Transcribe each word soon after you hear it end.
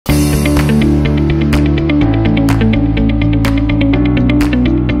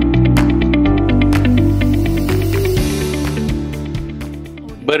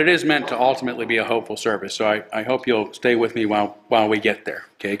but it is meant to ultimately be a hopeful service. So I hope you'll stay with me while we get there,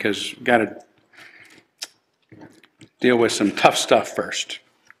 okay? Because we've got to deal with some tough stuff first.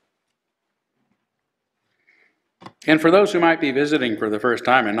 And for those who might be visiting for the first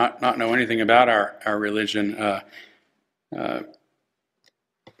time and not know anything about our religion,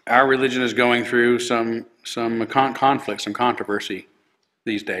 our religion is going through some conflict, some controversy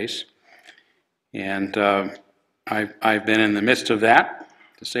these days. And I've been in the midst of that,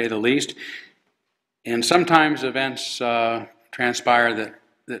 to say the least. And sometimes events transpire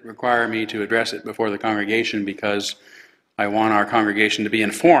that require me to address it before the congregation because I want our congregation to be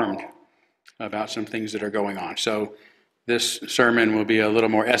informed about some things that are going on. So this sermon will be a little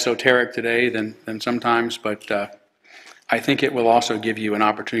more esoteric today than sometimes, but I think it will also give you an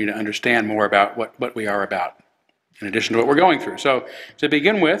opportunity to understand more about what we are about, in addition to what we're going through. So to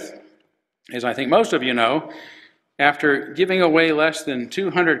begin with, as I think most of you know, after giving away less than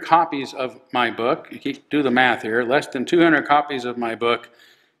 200 copies of my book, you do the math here, less than 200 copies of my book,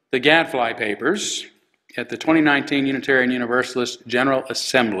 The Gadfly Papers, at the 2019 Unitarian Universalist General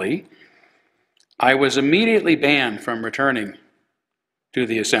Assembly, I was immediately banned from returning to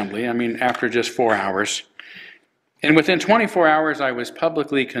the assembly, after just 4 hours. And within 24 hours, I was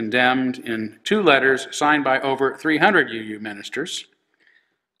publicly condemned in 2 letters signed by over 300 UU ministers,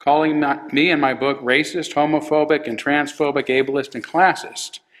 calling me and my book racist, homophobic, and transphobic, ableist, and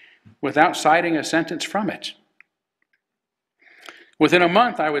classist, without citing a sentence from it. Within a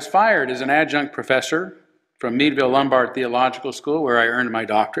month, I was fired as an adjunct professor from Meadville Lombard Theological School, where I earned my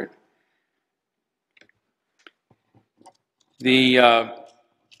doctorate. The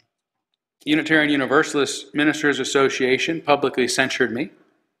Unitarian Universalist Ministers Association publicly censured me.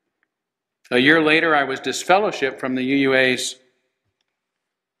 A year later, I was disfellowshipped from the UUA's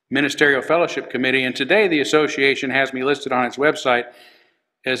Ministerial Fellowship Committee, and today the association has me listed on its website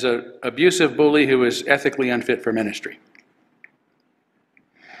as an abusive bully who is ethically unfit for ministry.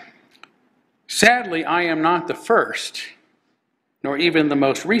 Sadly, I am not the first, nor even the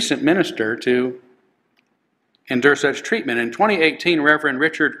most recent minister to endure such treatment. In 2018, Reverend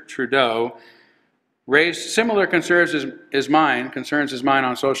Richard Trudeau raised similar concerns as mine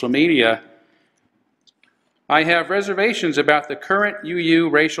on social media. I have reservations about the current UU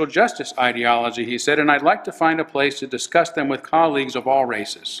racial justice ideology, he said, and I'd like to find a place to discuss them with colleagues of all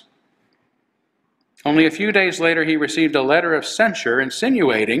races. Only a few days later, he received a letter of censure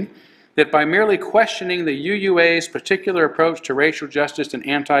insinuating that by merely questioning the UUA's particular approach to racial justice and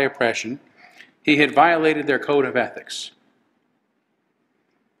anti-oppression, he had violated their code of ethics.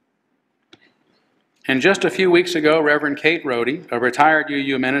 And just a few weeks ago, Reverend Kate Rohde, a retired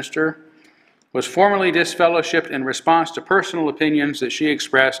UU minister, was formally disfellowshipped in response to personal opinions that she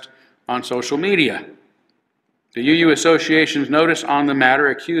expressed on social media. The UU Association's notice on the matter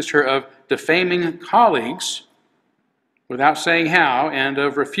accused her of defaming colleagues without saying how, and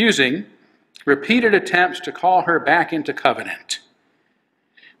of refusing repeated attempts to call her back into covenant.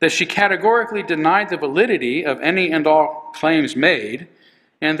 That she categorically denied the validity of any and all claims made,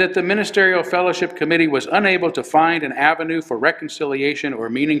 and that the Ministerial Fellowship Committee was unable to find an avenue for reconciliation or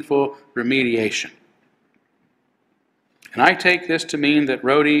meaningful remediation. And I take this to mean that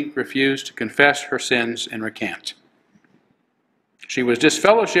Rohde refused to confess her sins and recant. She was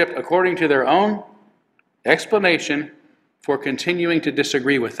disfellowshipped according to their own explanation for continuing to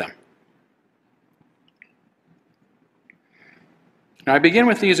disagree with them. Now, I begin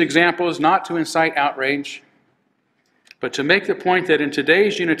with these examples not to incite outrage, but to make the point that in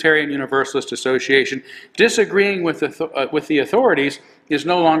today's Unitarian Universalist Association, disagreeing with the authorities is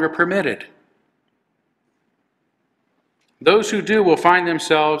no longer permitted. Those who do will find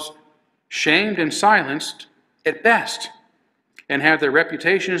themselves shamed and silenced at best, and have their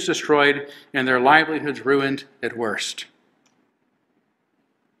reputations destroyed and their livelihoods ruined at worst.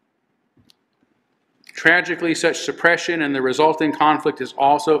 Tragically, such suppression and the resulting conflict is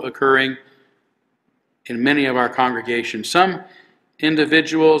also occurring in many of our congregations. Some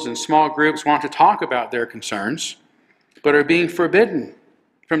individuals and small groups want to talk about their concerns, but are being forbidden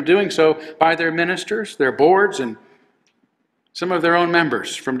from doing so by their ministers, their boards, and some of their own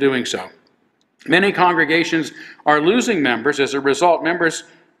members from doing so. Many congregations are losing members as a result, members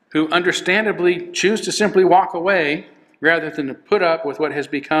who understandably choose to simply walk away rather than to put up with what has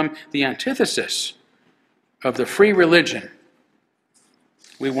become the antithesis of the free religion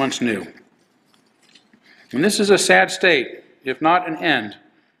we once knew. And this is a sad state, if not an end,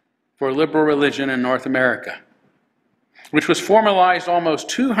 for liberal religion in North America, which was formalized almost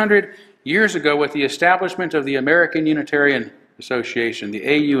 200 years ago with the establishment of the American Unitarian Association, the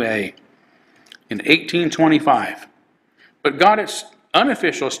AUA, in 1825, but got its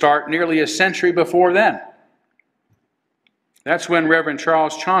unofficial start nearly a century before then. That's when Reverend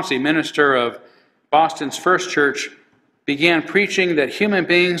Charles Chauncey, minister of Boston's First Church, began preaching that human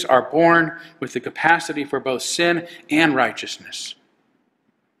beings are born with the capacity for both sin and righteousness,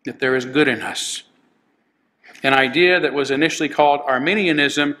 that there is good in us. An idea that was initially called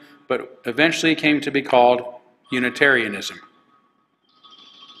Arminianism, but eventually came to be called Unitarianism.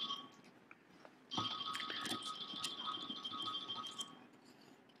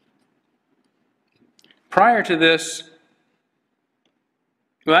 Prior to this,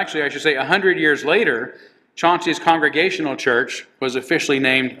 well, actually, I should say 100 years later, Chauncey's Congregational Church was officially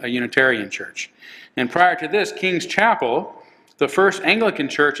named a Unitarian church. And prior to this, King's Chapel, the first Anglican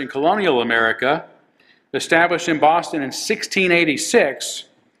church in colonial America, established in Boston in 1686,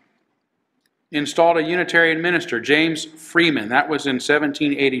 installed a Unitarian minister, James Freeman. That was in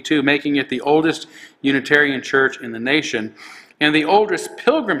 1782, making it the oldest Unitarian church in the nation. And the oldest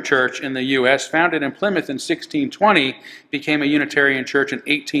pilgrim church in the U.S., founded in Plymouth in 1620, became a Unitarian church in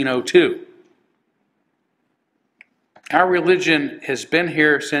 1802. Our religion has been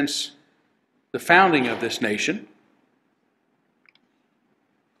here since the founding of this nation,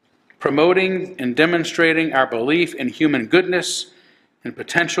 promoting and demonstrating our belief in human goodness and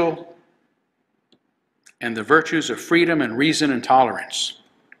potential and the virtues of freedom and reason and tolerance.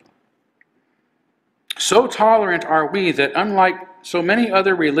 So tolerant are we that, unlike so many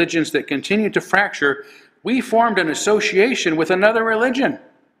other religions that continue to fracture, we formed an association with another religion,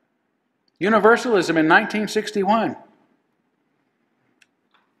 Universalism, in 1961.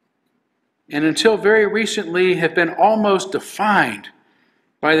 And until very recently have been almost defined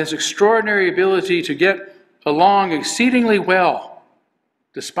by this extraordinary ability to get along exceedingly well,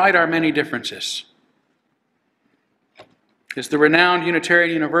 despite our many differences. As the renowned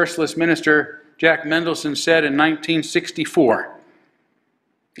Unitarian Universalist minister Jack Mendelson said in 1964,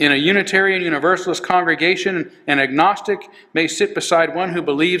 "In a Unitarian Universalist congregation, an agnostic may sit beside one who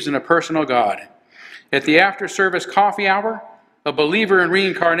believes in a personal God. At the after-service coffee hour, a believer in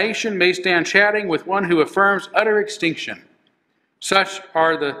reincarnation may stand chatting with one who affirms utter extinction. Such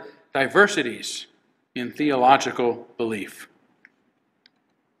are the diversities in theological belief."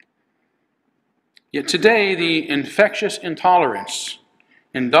 Yet today, the infectious intolerance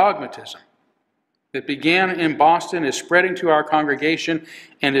and dogmatism that began in Boston is spreading to our congregation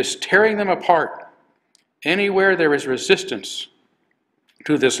and is tearing them apart. Anywhere there is resistance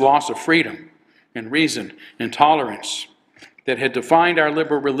to this loss of freedom and reason and tolerance that had defined our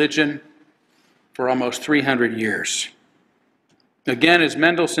liberal religion for almost 300 years. Again, as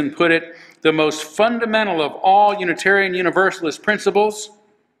Mendelson put it, the most fundamental of all Unitarian Universalist principles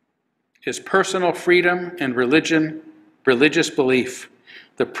is personal freedom and religious belief.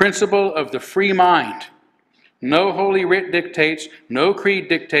 The principle of the free mind. No holy writ dictates, no creed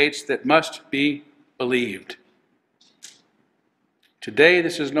dictates that must be believed. Today,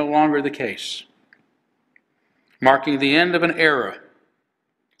 this is no longer the case, marking the end of an era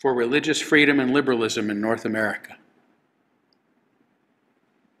for religious freedom and liberalism in North America.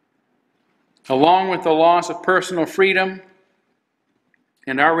 Along with the loss of personal freedom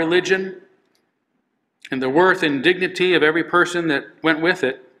and our religion, and the worth and dignity of every person that went with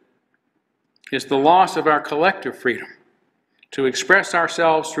it, is the loss of our collective freedom to express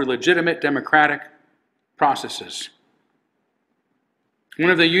ourselves through legitimate democratic processes. One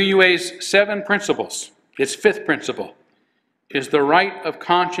of the UUA's 7 principles, its 5th principle, is the right of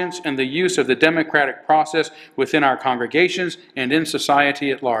conscience and the use of the democratic process within our congregations and in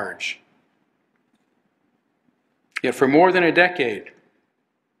society at large. Yet for more than a decade,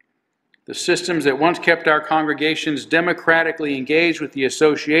 the systems that once kept our congregations democratically engaged with the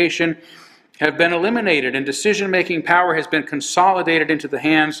association have been eliminated, and decision-making power has been consolidated into the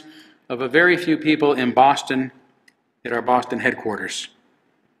hands of a very few people in Boston, at our Boston headquarters.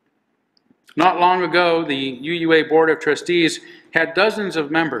 Not long ago, the UUA Board of Trustees had dozens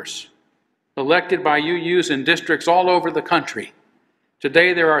of members elected by UUs in districts all over the country.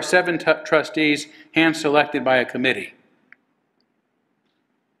 Today, there are 7 trustees hand-selected by a committee.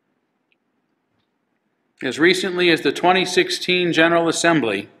 As recently as the 2016 General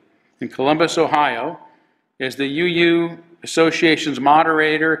Assembly in Columbus, Ohio, as the UU Association's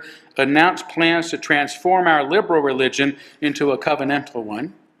moderator announced plans to transform our liberal religion into a covenantal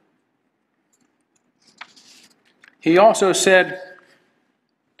one, he also said,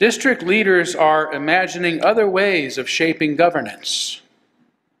 "District leaders are imagining other ways of shaping governance.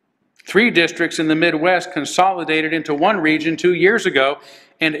 3 districts in the Midwest consolidated into one region 2 years ago,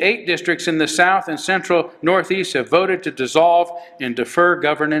 and 8 districts in the South and Central Northeast have voted to dissolve and defer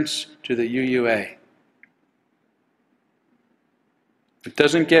governance to the UUA." It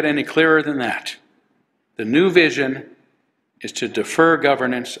doesn't get any clearer than that. The new vision is to defer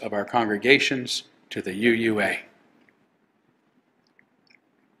governance of our congregations to the UUA.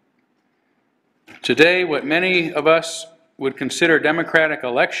 Today, what many of us would consider democratic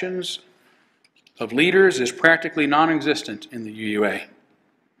elections of leaders is practically non-existent in the UUA.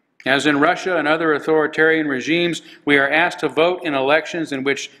 As in Russia and other authoritarian regimes, we are asked to vote in elections in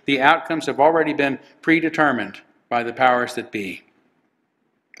which the outcomes have already been predetermined by the powers that be.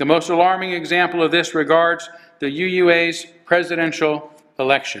 The most alarming example of this regards the UUA's presidential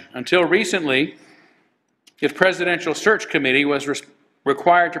election. Until recently, its presidential search committee was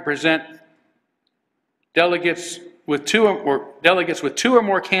required to present delegates with two or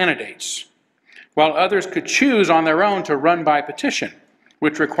more candidates, while others could choose on their own to run by petition,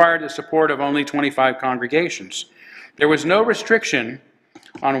 which required the support of only 25 congregations. There was no restriction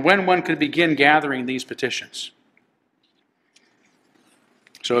on when one could begin gathering these petitions.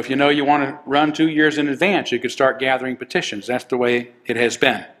 So if you know you want to run 2 years in advance, you could start gathering petitions. That's the way it has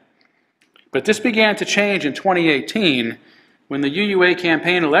been. But this began to change in 2018 when the UUA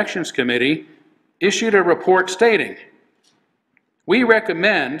Campaign Elections Committee issued a report stating, "We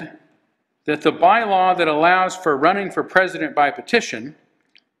recommend that the bylaw that allows for running for president by petition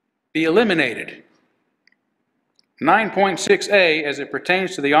be eliminated. 9.6a, as it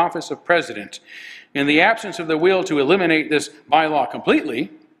pertains to the office of president. In the absence of the will to eliminate this bylaw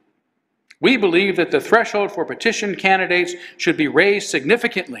completely, we believe that the threshold for petition candidates should be raised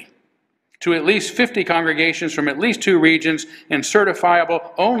significantly to at least 50 congregations from at least 2 regions and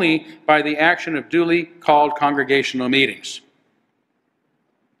certifiable only by the action of duly called congregational meetings."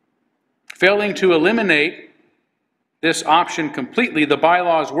 Failing to eliminate this option completely, the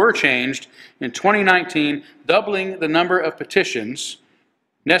bylaws were changed in 2019, doubling the number of petitions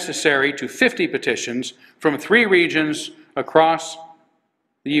necessary to 50 petitions from 3 regions across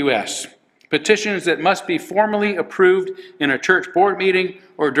the U.S. Petitions that must be formally approved in a church board meeting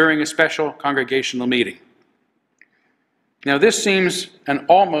or during a special congregational meeting. Now, this seems an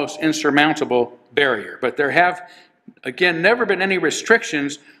almost insurmountable barrier, but there have, again, never been any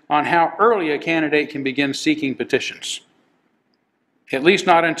restrictions on how early a candidate can begin seeking petitions. At least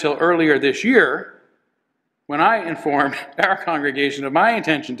not until earlier this year, when I informed our congregation of my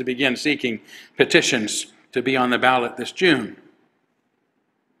intention to begin seeking petitions to be on the ballot this June.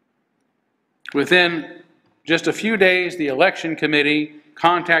 Within just a few days, the election committee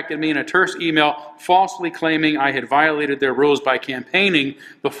contacted me in a terse email falsely claiming I had violated their rules by campaigning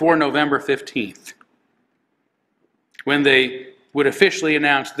before November 15th, when they would officially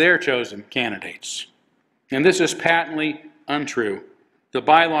announce their chosen candidates. And this is patently untrue. The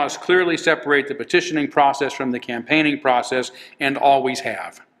bylaws clearly separate the petitioning process from the campaigning process and always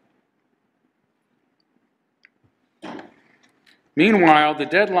have. Meanwhile, the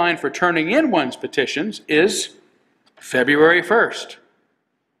deadline for turning in one's petitions is February 1st,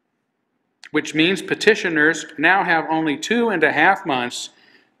 which means petitioners now have only 2.5 months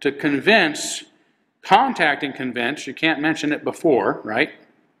to contact and convince, you can't mention it before, right?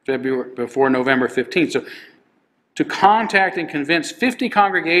 Before November 15th. So to contact and convince 50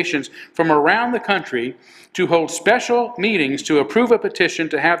 congregations from around the country to hold special meetings to approve a petition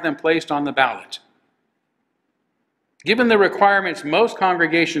to have them placed on the ballot. Given the requirements most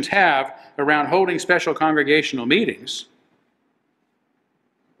congregations have around holding special congregational meetings,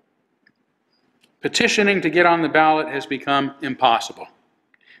 petitioning to get on the ballot has become impossible,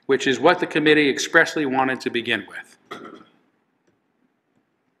 which is what the committee expressly wanted to begin with.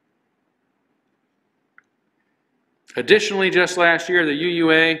 Additionally, just last year, the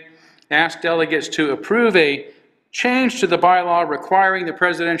UUA asked delegates to approve a change to the bylaw requiring the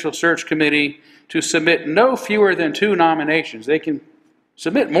Presidential Search Committee to submit no fewer than 2 nominations. They can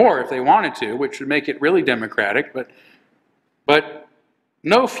submit more if they wanted to, which would make it really democratic, but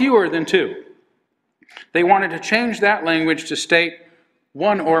no fewer than 2. They wanted to change that language to state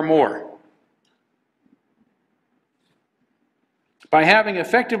 1 or more. By having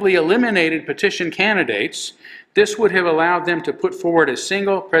effectively eliminated petition candidates, this would have allowed them to put forward a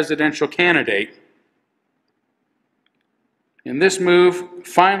single presidential candidate. And this move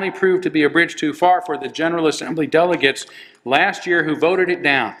finally proved to be a bridge too far for the General Assembly delegates last year who voted it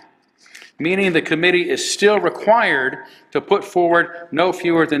down, meaning the committee is still required to put forward no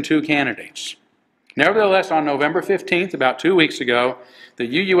fewer than 2 candidates. Nevertheless, on November 15th, about 2 weeks ago, the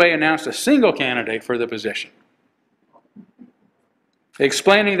UUA announced a single candidate for the position,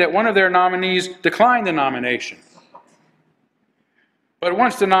 explaining that one of their nominees declined the nomination. But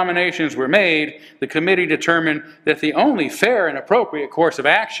once the nominations were made, the committee determined that the only fair and appropriate course of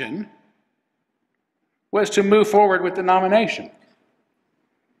action was to move forward with the nomination.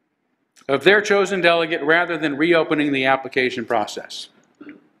 of their chosen delegate rather than reopening the application process.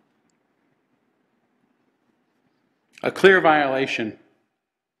 A clear violation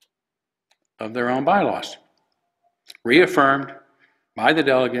of their own bylaws, reaffirmed by the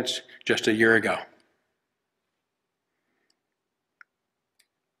delegates just a year ago.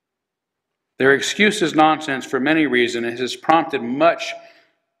 Their excuse is nonsense for many reasons. It has prompted much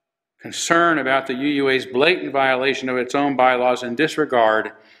concern about the UUA's blatant violation of its own bylaws and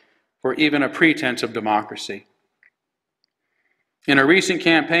disregard for even a pretense of democracy. In a recent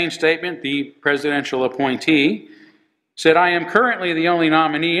campaign statement, the presidential appointee said, "I am currently the only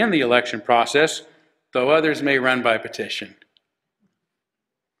nominee in the election process, though others may run by petition."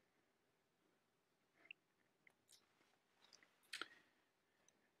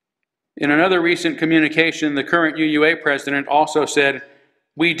 In another recent communication, the current UUA president also said,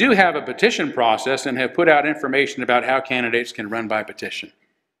 "We do have a petition process and have put out information about how candidates can run by petition."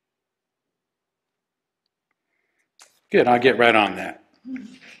 Good, I'll get right on that.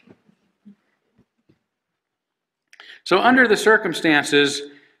 So under the circumstances,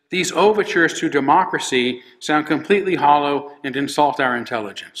 these overtures to democracy sound completely hollow and insult our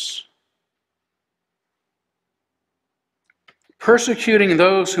intelligence. Persecuting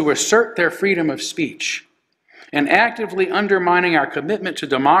those who assert their freedom of speech and actively undermining our commitment to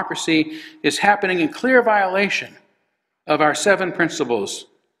democracy is happening in clear violation of our 7 principles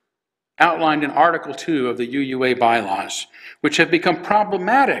outlined in Article 2 of the UUA bylaws, which have become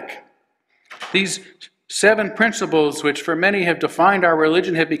problematic. These 7 principles, which for many have defined our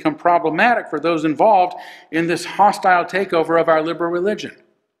religion, have become problematic for those involved in this hostile takeover of our liberal religion.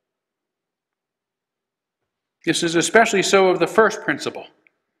 This is especially so of the first principle,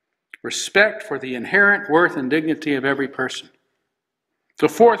 respect for the inherent worth and dignity of every person. The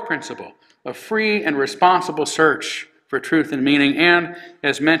fourth principle, a free and responsible search for truth and meaning, and,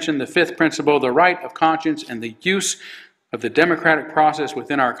 as mentioned, the fifth principle, the right of conscience and the use of the democratic process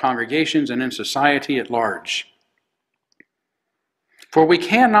within our congregations and in society at large. For we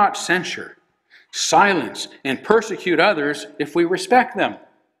cannot censure, silence, and persecute others if we respect them,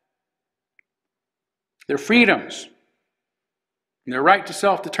 their freedoms, and their right to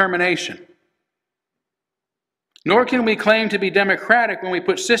self-determination. Nor can we claim to be democratic when we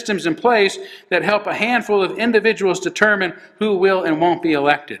put systems in place that help a handful of individuals determine who will and won't be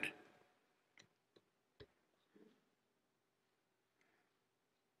elected.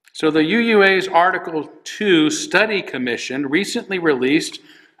 So the UUA's Article 2 Study Commission recently released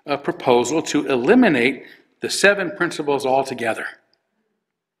a proposal to eliminate the 7 principles altogether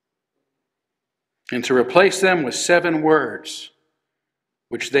and to replace them with 7 words,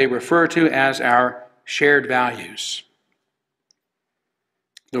 which they refer to as our shared values.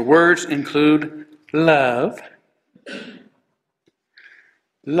 The words include love,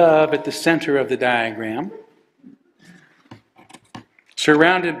 love at the center of the diagram,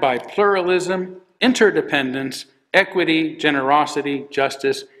 surrounded by pluralism, interdependence, equity, generosity,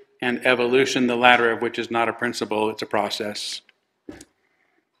 justice, and evolution, the latter of which is not a principle, it's a process.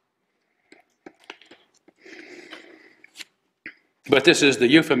 But this is the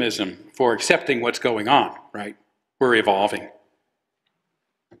euphemism for accepting what's going on, right? We're evolving.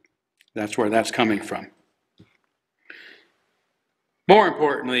 That's where that's coming from. More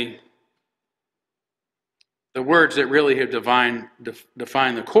importantly, the words that really have defined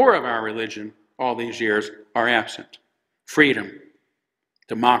the core of our religion all these years are absent. Freedom,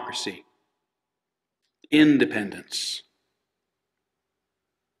 democracy, independence.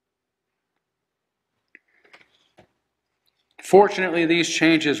 Fortunately, these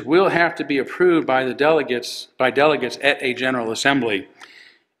changes will have to be approved by delegates at a General Assembly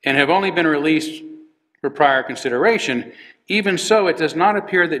and have only been released for prior consideration. Even so, it does not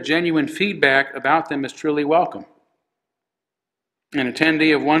appear that genuine feedback about them is truly welcome. An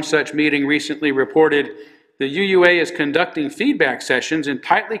attendee of one such meeting recently reported the UUA is conducting feedback sessions in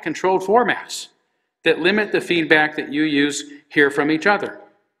tightly controlled formats that limit the feedback that UUs hear from each other.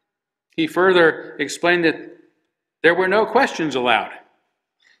 He further explained that there were no questions allowed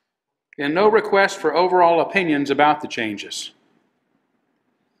and no requests for overall opinions about the changes.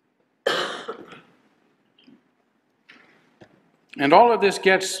 And all of this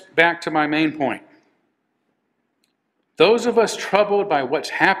gets back to my main point. Those of us troubled by what's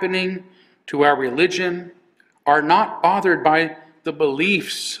happening to our religion are not bothered by the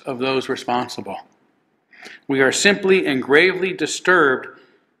beliefs of those responsible. We are simply and gravely disturbed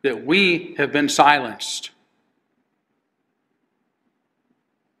that we have been silenced.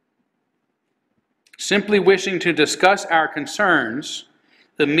 Simply wishing to discuss our concerns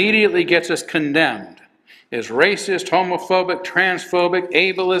immediately gets us condemned as racist, homophobic, transphobic,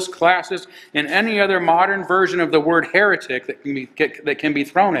 ableist, classist, and any other modern version of the word heretic that can be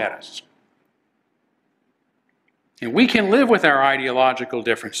thrown at us. And we can live with our ideological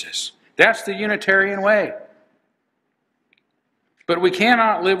differences. That's the Unitarian way. But we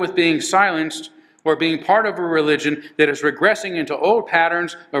cannot live with being silenced or being part of a religion that is regressing into old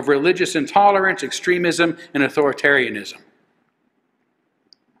patterns of religious intolerance, extremism, and authoritarianism.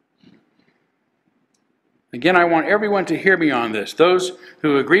 Again, I want everyone to hear me on this. Those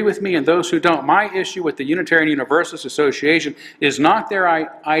who agree with me and those who don't. My issue with the Unitarian Universalist Association is not their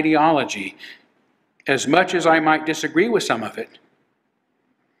ideology, as much as I might disagree with some of it.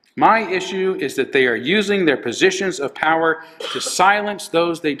 My issue is that they are using their positions of power to silence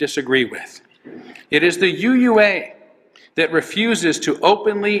those they disagree with. It is the UUA that refuses to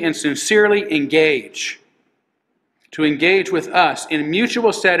openly and sincerely engage with us in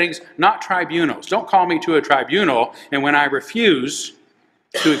mutual settings, not tribunals. Don't call me to a tribunal, and when I refuse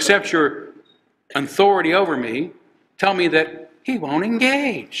to accept your authority over me, tell me that he won't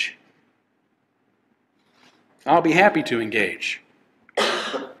engage. I'll be happy to engage.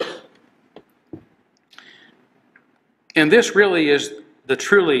 And this really is the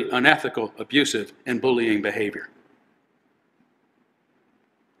truly unethical, abusive, and bullying behavior.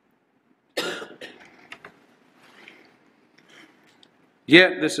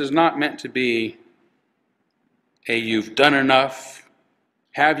 Yet, this is not meant to be a "you've done enough,"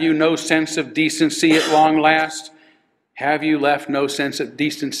 "have you no sense of decency at long last," "have you left no sense of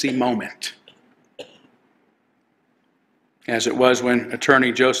decency" moment, as it was when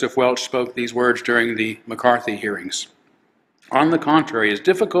Attorney Joseph Welch spoke these words during the McCarthy hearings. On the contrary, as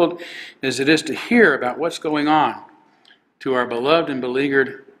difficult as it is to hear about what's going on to our beloved and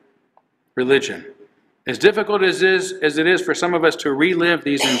beleaguered religion, as difficult as it is for some of us to relive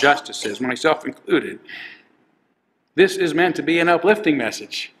these injustices, myself included, this is meant to be an uplifting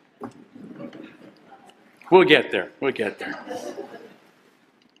message. We'll get there. We'll get there.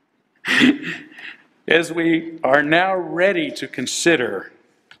 As we are now ready to consider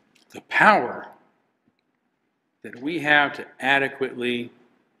the power that we have to adequately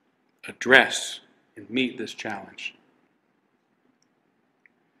address and meet this challenge.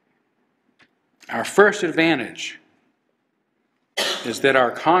 Our first advantage is that our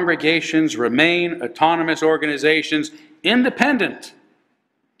congregations remain autonomous organizations independent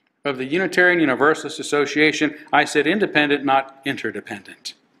of the Unitarian Universalist Association. I said independent, not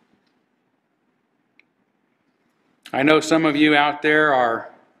interdependent. I know some of you out there are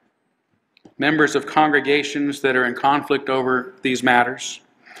members of congregations that are in conflict over these matters,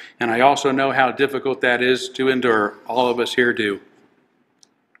 and I also know how difficult that is to endure. All of us here do.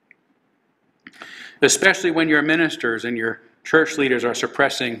 Especially when your ministers and your church leaders are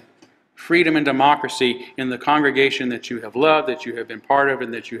suppressing freedom and democracy in the congregation that you have loved, that you have been part of,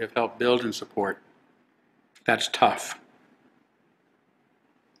 and that you have helped build and support. That's tough.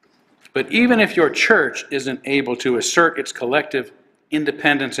 But even if your church isn't able to assert its collective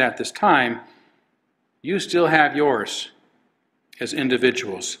independence at this time, you still have yours as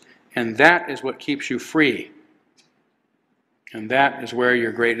individuals, and that is what keeps you free. And that is where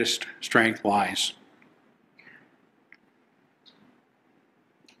your greatest strength lies.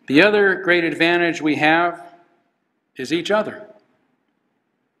 The other great advantage we have is each other.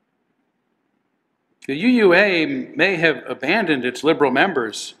 The UUA may have abandoned its liberal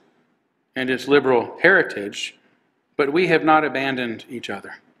members and its liberal heritage, but we have not abandoned each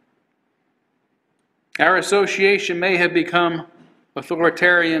other. Our association may have become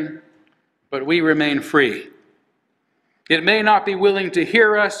authoritarian, but we remain free. It may not be willing to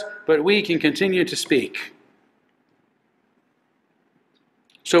hear us, but we can continue to speak.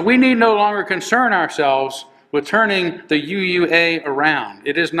 So we need no longer concern ourselves with turning the UUA around.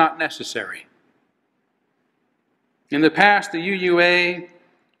 It is not necessary. In the past, the UUA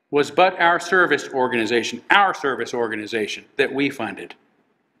was but our service organization that we funded,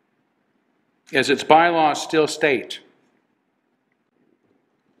 as its bylaws still state.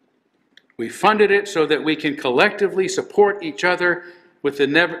 We funded it so that we can collectively support each other with the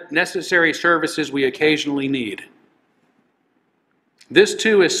necessary services we occasionally need. This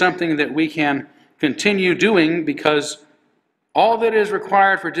too is something that we can continue doing, because all that is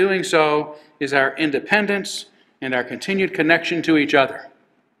required for doing so is our independence and our continued connection to each other,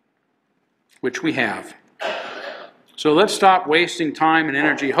 which we have. So let's stop wasting time and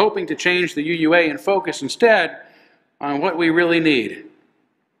energy hoping to change the UUA and focus instead on what we really need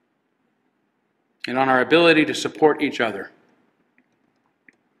and on our ability to support each other.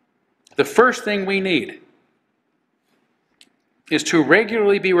 The first thing we need is to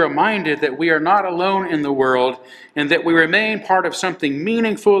regularly be reminded that we are not alone in the world and that we remain part of something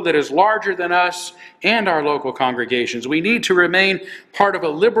meaningful that is larger than us and our local congregations. We need to remain part of a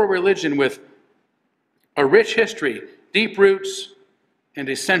liberal religion with a rich history, deep roots, and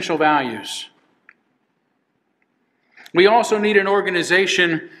essential values. We also need an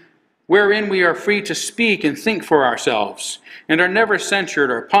organization wherein we are free to speak and think for ourselves and are never censured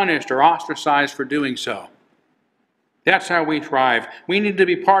or punished or ostracized for doing so. That's how we thrive. We need to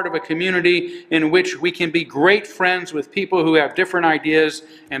be part of a community in which we can be great friends with people who have different ideas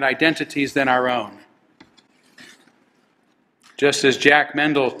and identities than our own. Just as Jack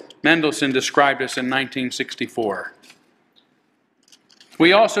Mendelson described us in 1964.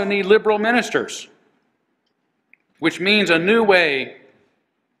 We also need liberal ministers, which means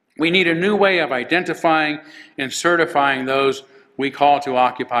we need a new way of identifying and certifying those we call to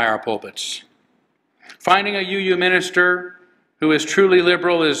occupy our pulpits. Finding a UU minister who is truly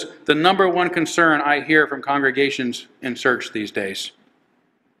liberal is the #1 concern I hear from congregations in search these days.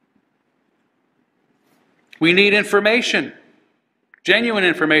 We need information, genuine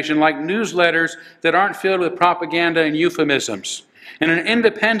information like newsletters that aren't filled with propaganda and euphemisms, and an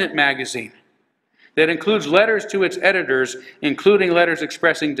independent magazine that includes letters to its editors, including letters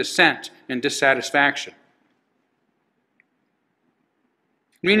expressing dissent and dissatisfaction.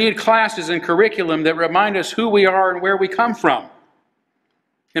 We need classes and curriculum that remind us who we are and where we come from,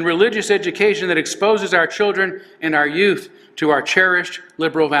 and religious education that exposes our children and our youth to our cherished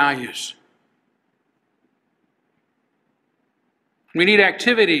liberal values. We need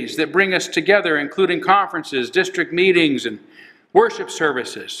activities that bring us together, including conferences, district meetings, and worship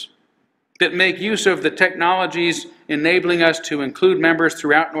services that make use of the technologies enabling us to include members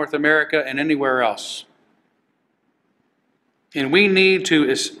throughout North America and anywhere else. And we need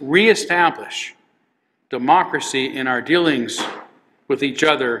to reestablish democracy in our dealings with each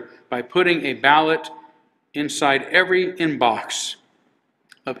other by putting a ballot inside every inbox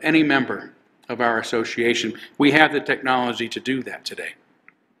of any member of our association. We have the technology to do that today.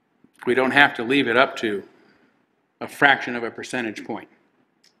 We don't have to leave it up to a fraction of a percentage point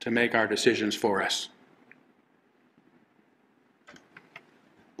to make our decisions for us.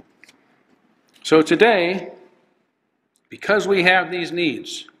 So today, because we have these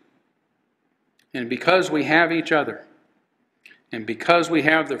needs, and because we have each other, and because we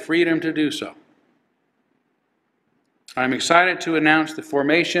have the freedom to do so, I'm excited to announce the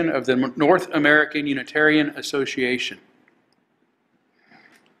formation of the North American Unitarian Association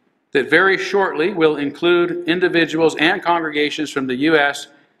that very shortly will include individuals and congregations from the U.S.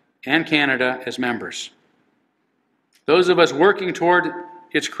 and Canada as members. Those of us working toward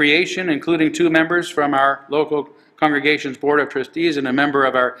its creation, including 2 members from our local congregation's Board of Trustees and a member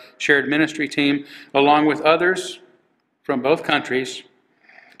of our shared ministry team, along with others from both countries,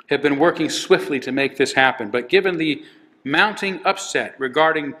 have been working swiftly to make this happen. But given the mounting upset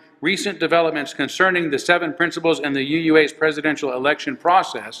regarding recent developments concerning the 7 principles and the UUA's presidential election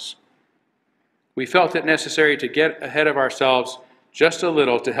process, we felt it necessary to get ahead of ourselves just a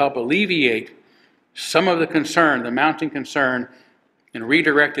little to help alleviate some of the concern, the mounting concern, and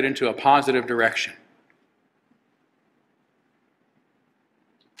redirect it into a positive direction.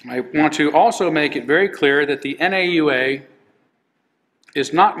 I want to also make it very clear that the NAUA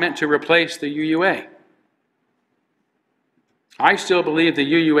is not meant to replace the UUA. I still believe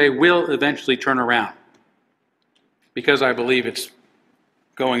the UUA will eventually turn around because I believe it's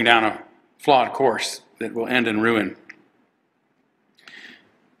going down a flawed course that will end in ruin.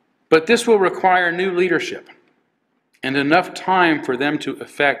 But this will require new leadership and enough time for them to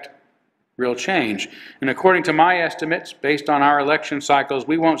effect real change. And according to my estimates, based on our election cycles,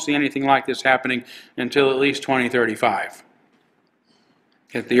 we won't see anything like this happening until at least 2035,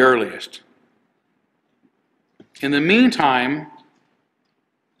 at the earliest. In the meantime,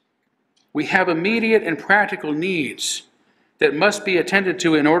 we have immediate and practical needs that must be attended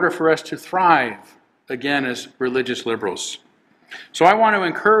to in order for us to thrive again as religious liberals. So I want to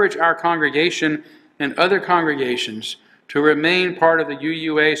encourage our congregation and other congregations to remain part of the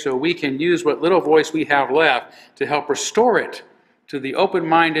UUA so we can use what little voice we have left to help restore it to the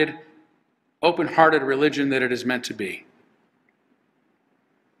open-minded, open-hearted religion that it is meant to be.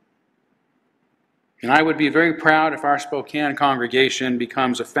 And I would be very proud if our Spokane congregation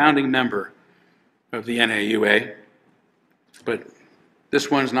becomes a founding member of the NAUA, but this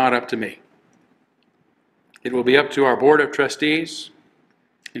one's not up to me. It will be up to our Board of Trustees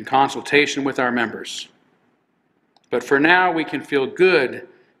in consultation with our members. But for now, we can feel good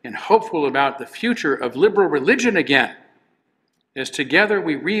and hopeful about the future of liberal religion again, as together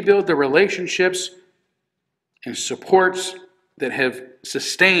we rebuild the relationships and supports that have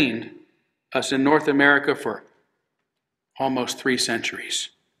sustained us in North America for almost 3 centuries,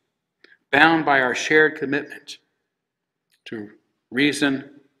 bound by our shared commitment to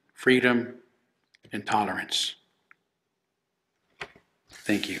reason, freedom, and tolerance.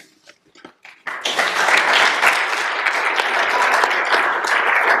 Thank you.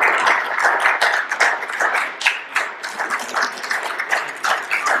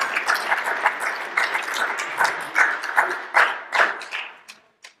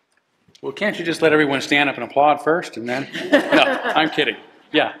 Well, can't you just let everyone stand up and applaud first and then? No, I'm kidding.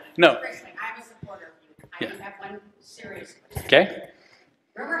 Yeah, no. I'm a supporter of you. I do have one serious question. Okay.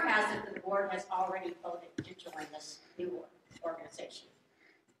 Rumor has it that the board has already voted to join this new organization.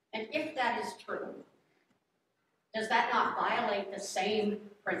 And if that is true, does that not violate the same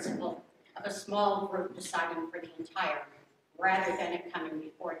principle of a small group deciding for the entire, rather than it coming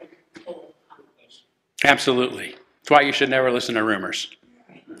before the whole congregation? Absolutely. That's why you should never listen to rumors.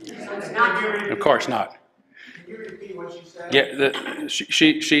 So it's not. Of course not. Can you repeat what she said? Yeah,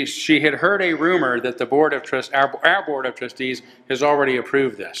 she had heard a rumor that the board of our board of trustees has already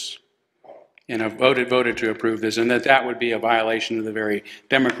approved this, and have voted to approve this, and that would be a violation of the very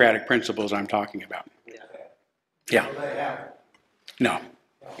democratic principles I'm talking about. Yeah. So they haven't. No.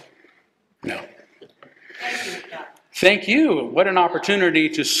 No. Thank you, Doug. Thank you. What an opportunity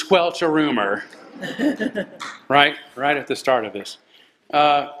to squelch a rumor. Right at the start of this.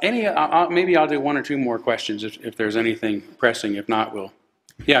 Maybe I'll do 1 or 2 more questions if there's anything pressing. If not, we'll.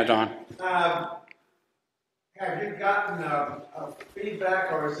 Yeah, Don. Have you gotten a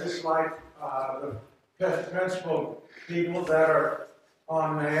feedback, or is this like the principal people that are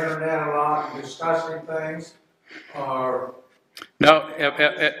on the internet a lot and discussing things? Or No,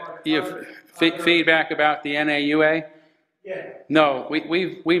 feedback about the NAUA? yeah. No,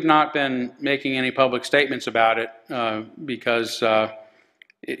 we've not been making any public statements about it because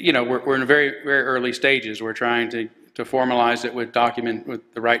we're in very very early stages. We're trying to formalize it with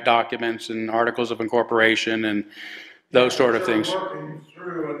the right documents and articles of incorporation and those sort of things. Working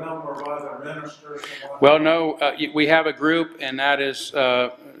through a number of other ministers. And Well, no, we have a group, and that is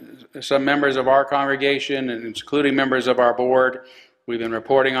some members of our congregation, and including members of our board. We've been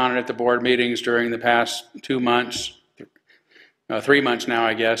reporting on it at the board meetings during the past 2 months, 3 months now,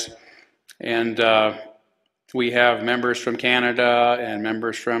 I guess. And we have members from Canada and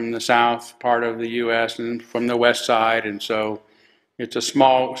members from the south part of the U.S. and from the west side. And so it's a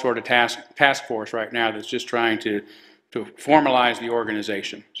small sort of task force right now that's just trying to formalize the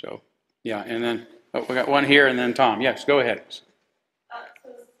organization. So, yeah, and then we got one here, and then Tom. Yes, go ahead. So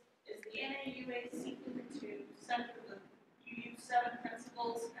is the NAUA seeking to center the UU7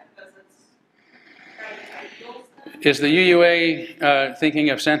 principles as its guiding ideals then? Is the UUA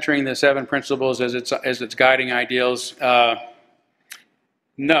thinking of centering the 7 principles as its guiding ideals?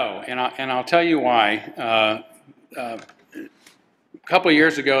 No, and I'll tell you why. A couple of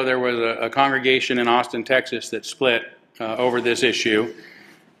years ago, there was a congregation in Austin, Texas, that split over this issue.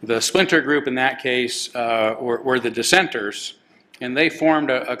 The splinter group in that case were the dissenters, and they formed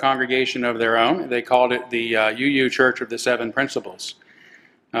a congregation of their own. They called it the UU Church of the 7 Principles.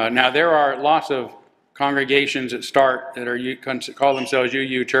 Now, there are lots of congregations that call themselves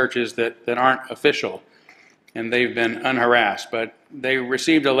UU churches that aren't official, and they've been unharassed. But they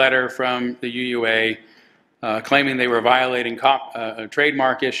received a letter from the UUA claiming they were violating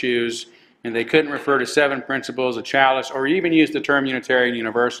trademark issues, and they couldn't refer to 7 principles, a chalice, or even use the term Unitarian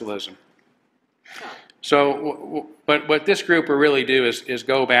Universalism. So, but what this group will really do is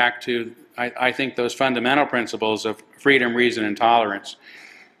go back to, I think, those fundamental principles of freedom, reason, and tolerance.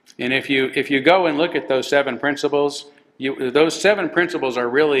 And if you go and look at those 7 principles, those 7 principles are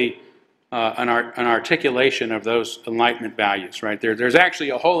really an articulation of those Enlightenment values, right? There's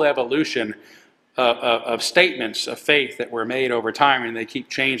actually a whole evolution of statements of faith that were made over time, and they keep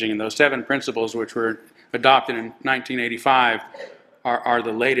changing. And those 7 principles, which were adopted in 1985, are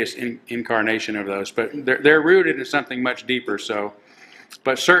the latest incarnation of those. But they're rooted in something much deeper. So,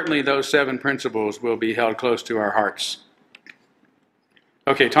 but certainly those 7 principles will be held close to our hearts.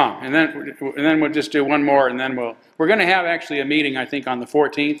 Okay, Tom, and then we'll just do one more, and then we're going to have actually a meeting, I think, on the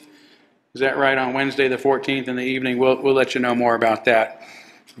 14th. Is that right? On Wednesday the 14th in the evening. We'll let you know more about that.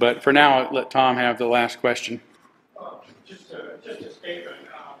 But for now, I'll let Tom have the last question. Just a statement.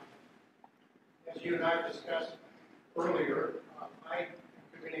 As you and I discussed earlier, I am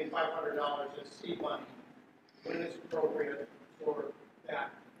committing $500 as seed money when it's appropriate for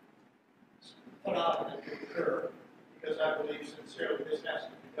that phenomenon to occur, because I believe sincerely this has to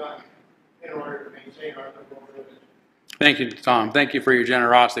be done in order to maintain our liberal religion. Thank you, Tom. Thank you for your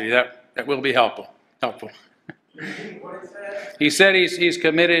generosity. That will be helpful. What is that? He said he's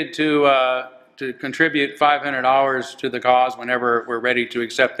committed to contribute $500 to the cause whenever we're ready to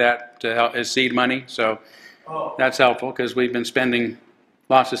accept that to help as seed money. So Oh, that's helpful because we've been spending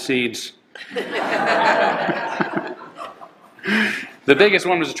lots of seeds. The biggest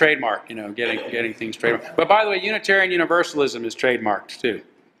one was a trademark, getting things trademarked. But by the way, Unitarian Universalism is trademarked too.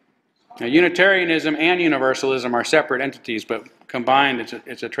 Now, Unitarianism and Universalism are separate entities, but combined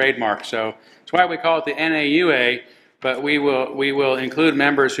it's a trademark. So that's why we call it the NAUA, but we will include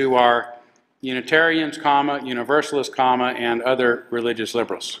members who are Unitarians, Universalists, and other religious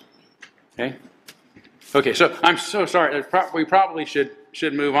liberals. Okay? Okay, so I'm so sorry. We probably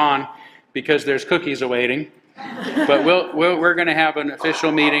should move on because there's cookies awaiting. But we're going to have an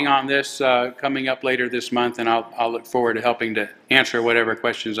official meeting on this coming up later this month, and I'll look forward to helping to answer whatever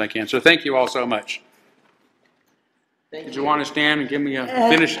questions I can. So thank you all so much. Did you want to stand and give me a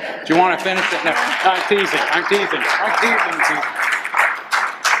finish? Do you want to finish it? No, I'm teasing.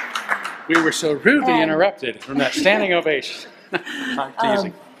 We were so rudely interrupted from that standing ovation. I'm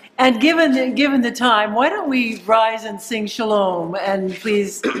teasing. And given the time, why don't we rise and sing Shalom? And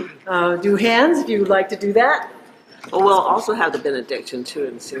please do hands if you would like to do that. Well, we'll also have the benediction too,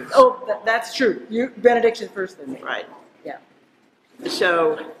 and sing. Oh, that's true. You benediction first, then. Right. Yeah.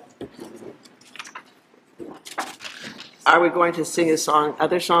 So, are we going to sing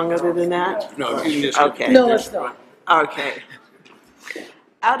other song other than that? No, you can just. Okay. No, let's not. Okay.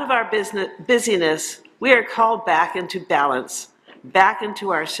 Out of our busyness, we are called back into balance, back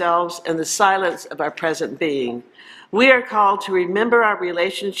into ourselves and the silence of our present being. We are called to remember our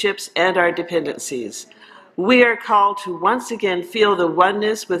relationships and our dependencies. We are called to once again feel the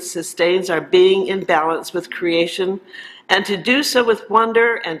oneness which sustains our being in balance with creation, and to do so with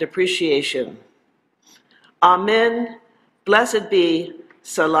wonder and appreciation. Amen. Blessed be.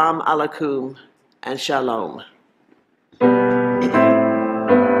 Salam alaikum and shalom.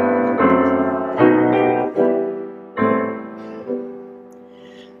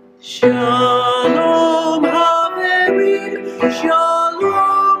 Shalom, Haverim, Shalom.